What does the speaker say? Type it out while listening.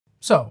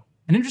So,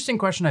 an interesting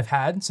question I've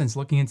had since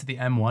looking into the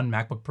M1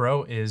 MacBook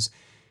Pro is,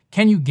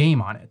 can you game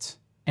on it?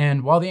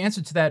 And while the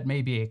answer to that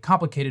may be a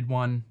complicated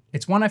one,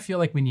 it's one I feel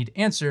like we need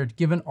answered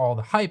given all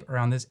the hype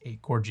around this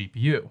 8-core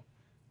GPU.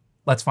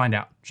 Let's find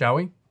out, shall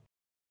we?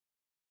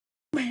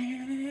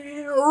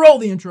 Roll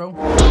the intro.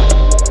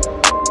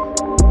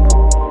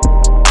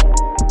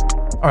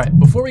 All right,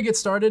 before we get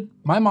started,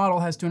 my model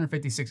has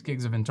 256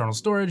 gigs of internal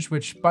storage,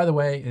 which, by the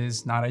way,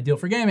 is not ideal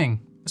for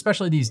gaming,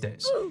 especially these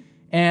days,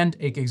 and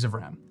 8 gigs of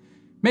RAM.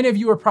 Many of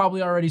you are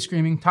probably already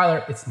screaming,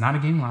 Tyler, it's not a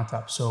gaming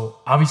laptop, so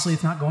obviously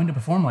it's not going to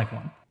perform like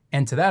one.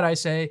 And to that I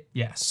say,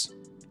 yes,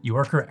 you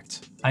are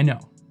correct. I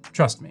know,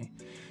 trust me.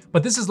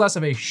 But this is less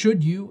of a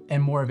should you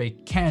and more of a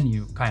can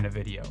you kind of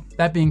video.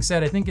 That being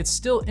said, I think it's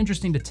still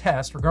interesting to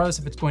test regardless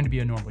if it's going to be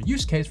a normal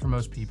use case for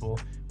most people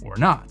or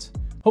not.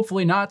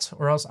 Hopefully not,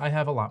 or else I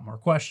have a lot more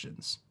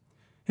questions.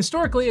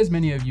 Historically, as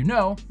many of you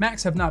know,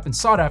 Macs have not been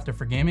sought after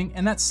for gaming,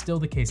 and that's still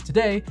the case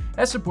today,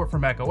 as support for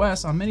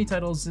macOS on many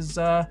titles is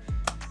a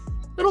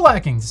little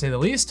lacking to say the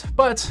least,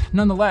 but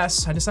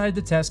nonetheless, I decided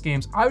to test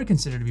games I would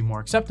consider to be more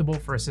acceptable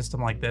for a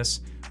system like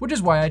this, which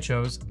is why I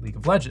chose League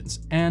of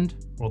Legends and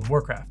World of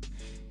Warcraft.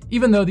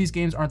 Even though these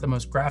games aren't the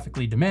most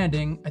graphically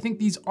demanding, I think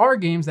these are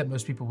games that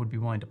most people would be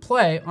willing to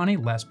play on a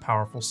less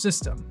powerful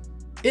system.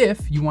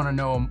 If you want to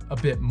know a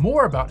bit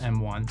more about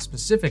M1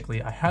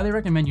 specifically, I highly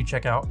recommend you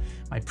check out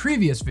my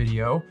previous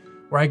video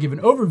where I give an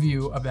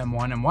overview of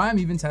M1 and why I'm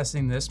even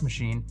testing this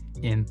machine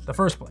in the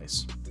first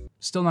place.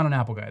 Still not an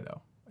Apple guy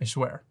though, I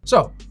swear.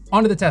 So,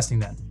 on to the testing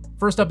then.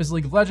 First up is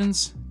League of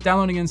Legends.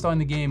 Downloading and installing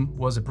the game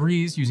was a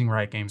breeze using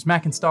Riot Games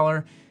Mac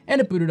installer, and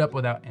it booted up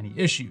without any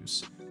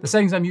issues. The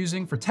settings I'm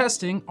using for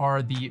testing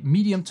are the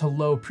medium to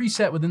low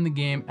preset within the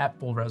game at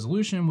full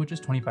resolution, which is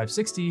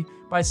 2560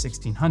 by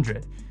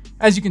 1600.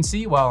 As you can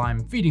see, while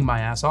I'm feeding my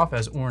ass off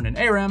as Orin and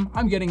ARAM,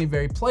 I'm getting a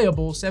very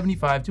playable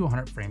 75 to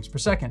 100 frames per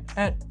second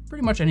at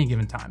pretty much any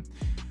given time.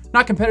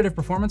 Not competitive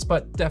performance,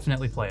 but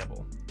definitely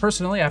playable.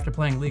 Personally, after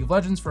playing League of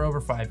Legends for over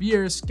 5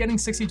 years, getting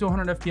 60 to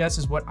 100 FPS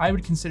is what I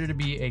would consider to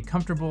be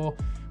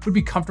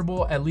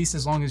comfortable at least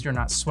as long as you're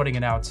not sweating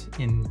it out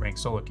in ranked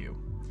solo queue.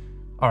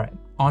 All right,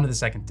 on to the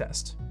second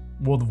test,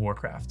 World of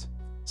Warcraft.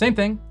 Same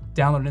thing,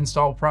 download and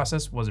install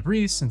process was a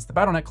breeze since the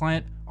Battle.net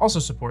client also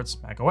supports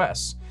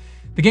macOS.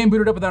 The game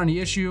booted up without any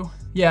issue.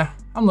 Yeah,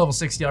 I'm level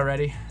 60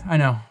 already, I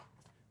know.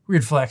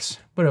 Weird flex,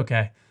 but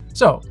okay.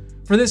 So,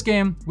 for this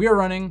game, we are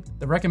running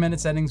the recommended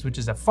settings, which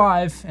is at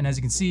 5, and as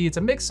you can see, it's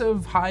a mix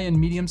of high and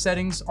medium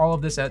settings, all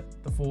of this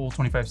at the full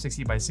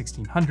 2560 by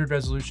 1600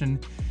 resolution.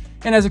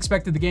 And as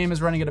expected, the game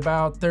is running at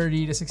about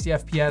 30 to 60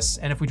 FPS,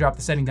 and if we drop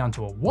the setting down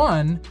to a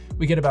 1,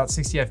 we get about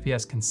 60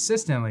 FPS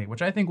consistently,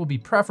 which I think will be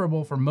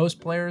preferable for most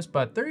players,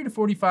 but 30 to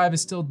 45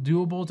 is still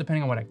doable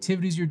depending on what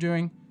activities you're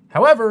doing.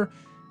 However,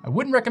 I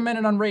wouldn't recommend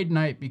it on raid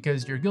night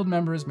because your guild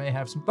members may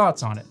have some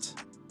thoughts on it.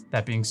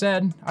 That being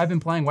said, I've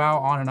been playing WoW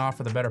on and off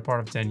for the better part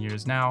of 10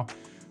 years now,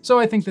 so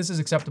I think this is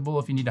acceptable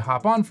if you need to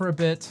hop on for a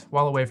bit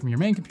while away from your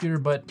main computer,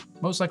 but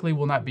most likely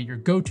will not be your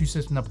go-to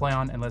system to play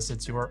on unless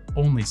it's your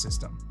only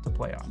system to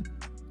play on.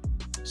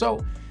 So,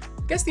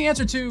 I guess the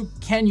answer to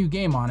can you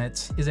game on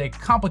it is a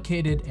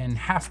complicated and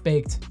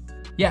half-baked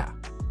yeah.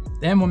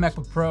 The M1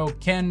 MacBook Pro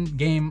can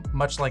game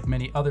much like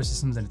many other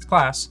systems in its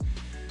class.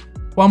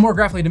 While more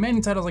graphically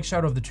demanding titles like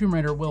Shadow of the Tomb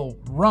Raider will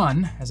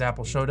run, as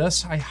Apple showed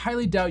us, I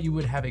highly doubt you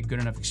would have a good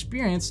enough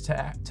experience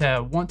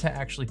to want to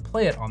actually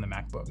play it on the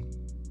MacBook.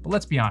 But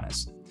let's be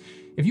honest,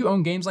 if you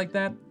own games like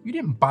that, you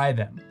didn't buy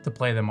them to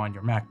play them on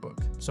your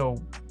MacBook, so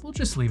we'll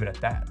just leave it at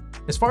that.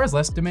 As far as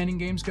less demanding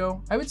games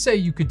go, I would say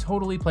you could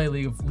totally play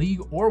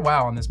League or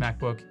WoW on this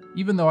MacBook,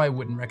 even though I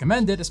wouldn't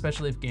recommend it,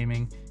 especially if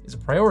gaming is a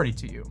priority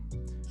to you.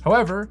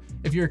 However,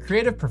 if you're a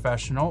creative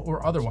professional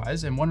or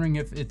otherwise and wondering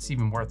if it's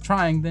even worth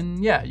trying,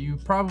 then yeah, you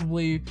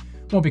probably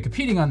won't be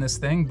competing on this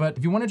thing, but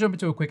if you want to jump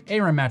into a quick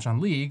ARAM match on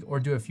League or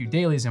do a few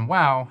dailies in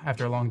WoW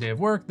after a long day of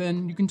work,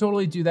 then you can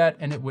totally do that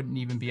and it wouldn't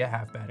even be a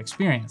half bad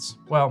experience.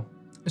 Well,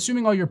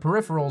 assuming all your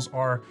peripherals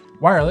are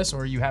wireless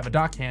or you have a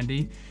dock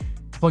handy,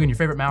 plug in your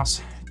favorite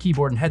mouse,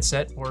 keyboard and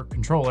headset or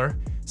controller,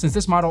 since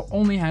this model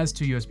only has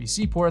 2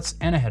 USB-C ports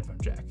and a headphone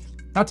jack.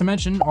 Not to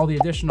mention all the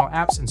additional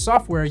apps and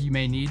software you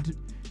may need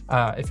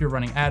if you're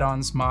running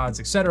add-ons, mods,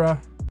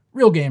 etc.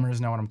 Real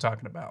gamers know what I'm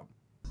talking about.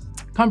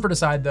 Comfort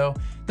aside though,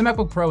 the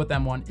MacBook Pro with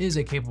M1 is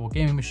a capable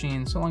gaming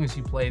machine so long as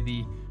you play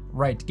the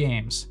right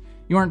games.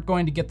 You aren't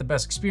going to get the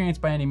best experience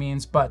by any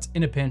means, but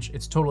in a pinch,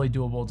 it's totally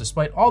doable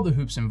despite all the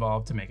hoops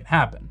involved to make it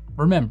happen.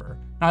 Remember,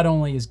 not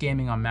only is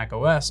gaming on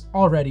macOS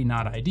already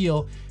not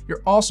ideal,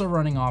 you're also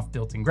running off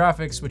built-in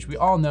graphics, which we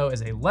all know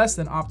is a less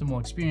than optimal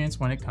experience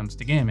when it comes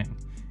to gaming.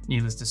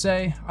 Needless to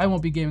say, I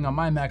won't be gaming on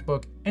my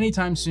MacBook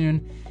anytime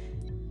soon,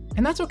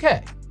 and that's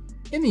okay.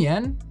 In the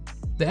end,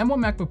 the M1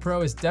 MacBook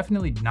Pro is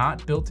definitely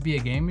not built to be a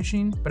game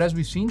machine, but as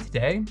we've seen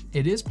today,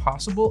 it is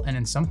possible and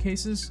in some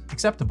cases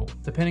acceptable,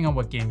 depending on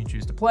what game you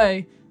choose to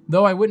play,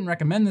 though I wouldn't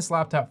recommend this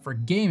laptop for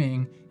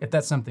gaming if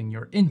that's something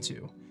you're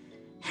into.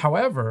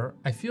 However,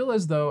 I feel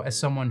as though as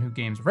someone who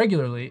games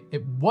regularly,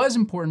 it was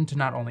important to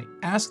not only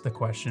ask the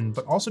question,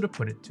 but also to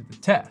put it to the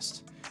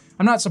test.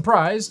 I'm not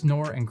surprised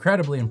nor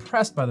incredibly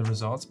impressed by the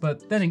results,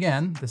 but then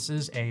again, this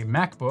is a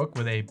MacBook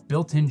with a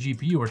built-in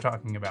GPU we're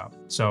talking about.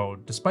 So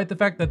despite the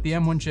fact that the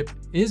M1 chip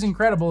is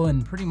incredible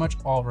in pretty much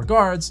all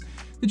regards,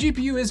 the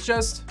GPU is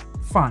just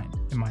fine,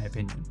 in my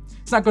opinion.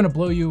 It's not going to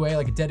blow you away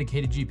like a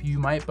dedicated GPU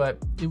might, but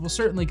it will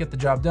certainly get the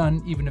job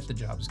done even if the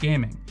job is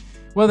gaming.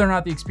 Whether or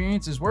not the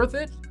experience is worth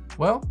it,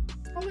 well,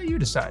 I'll let you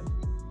decide.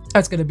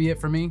 That's going to be it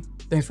for me.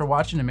 Thanks for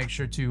watching, and make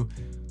sure to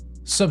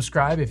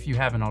subscribe if you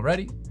haven't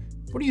already.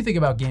 What do you think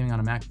about gaming on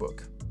a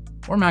MacBook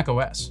or Mac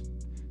OS?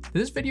 Did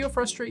this video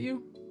frustrate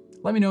you?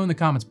 Let me know in the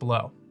comments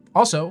below.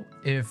 Also,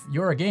 if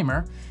you're a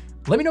gamer,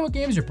 let me know what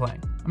games you're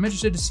playing. I'm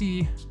interested to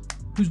see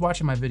who's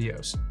watching my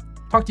videos.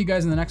 Talk to you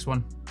guys in the next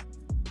one.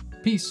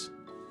 Peace.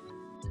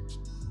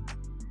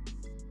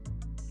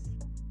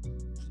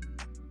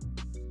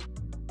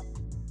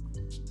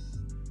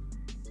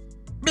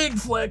 Big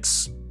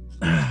flex.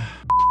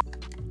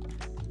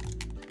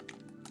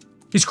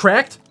 He's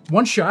cracked.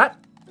 One shot.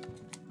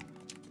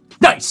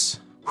 Nice.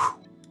 Whew.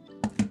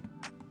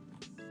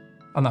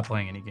 I'm not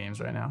playing any games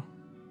right now.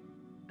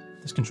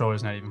 This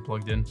controller's not even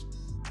plugged in.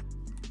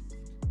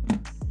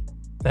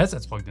 The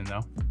headset's plugged in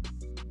though.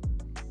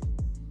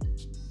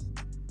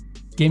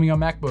 Gaming on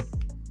MacBook.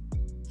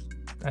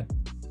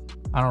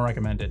 I don't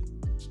recommend it.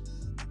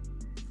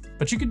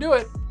 But you can do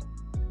it.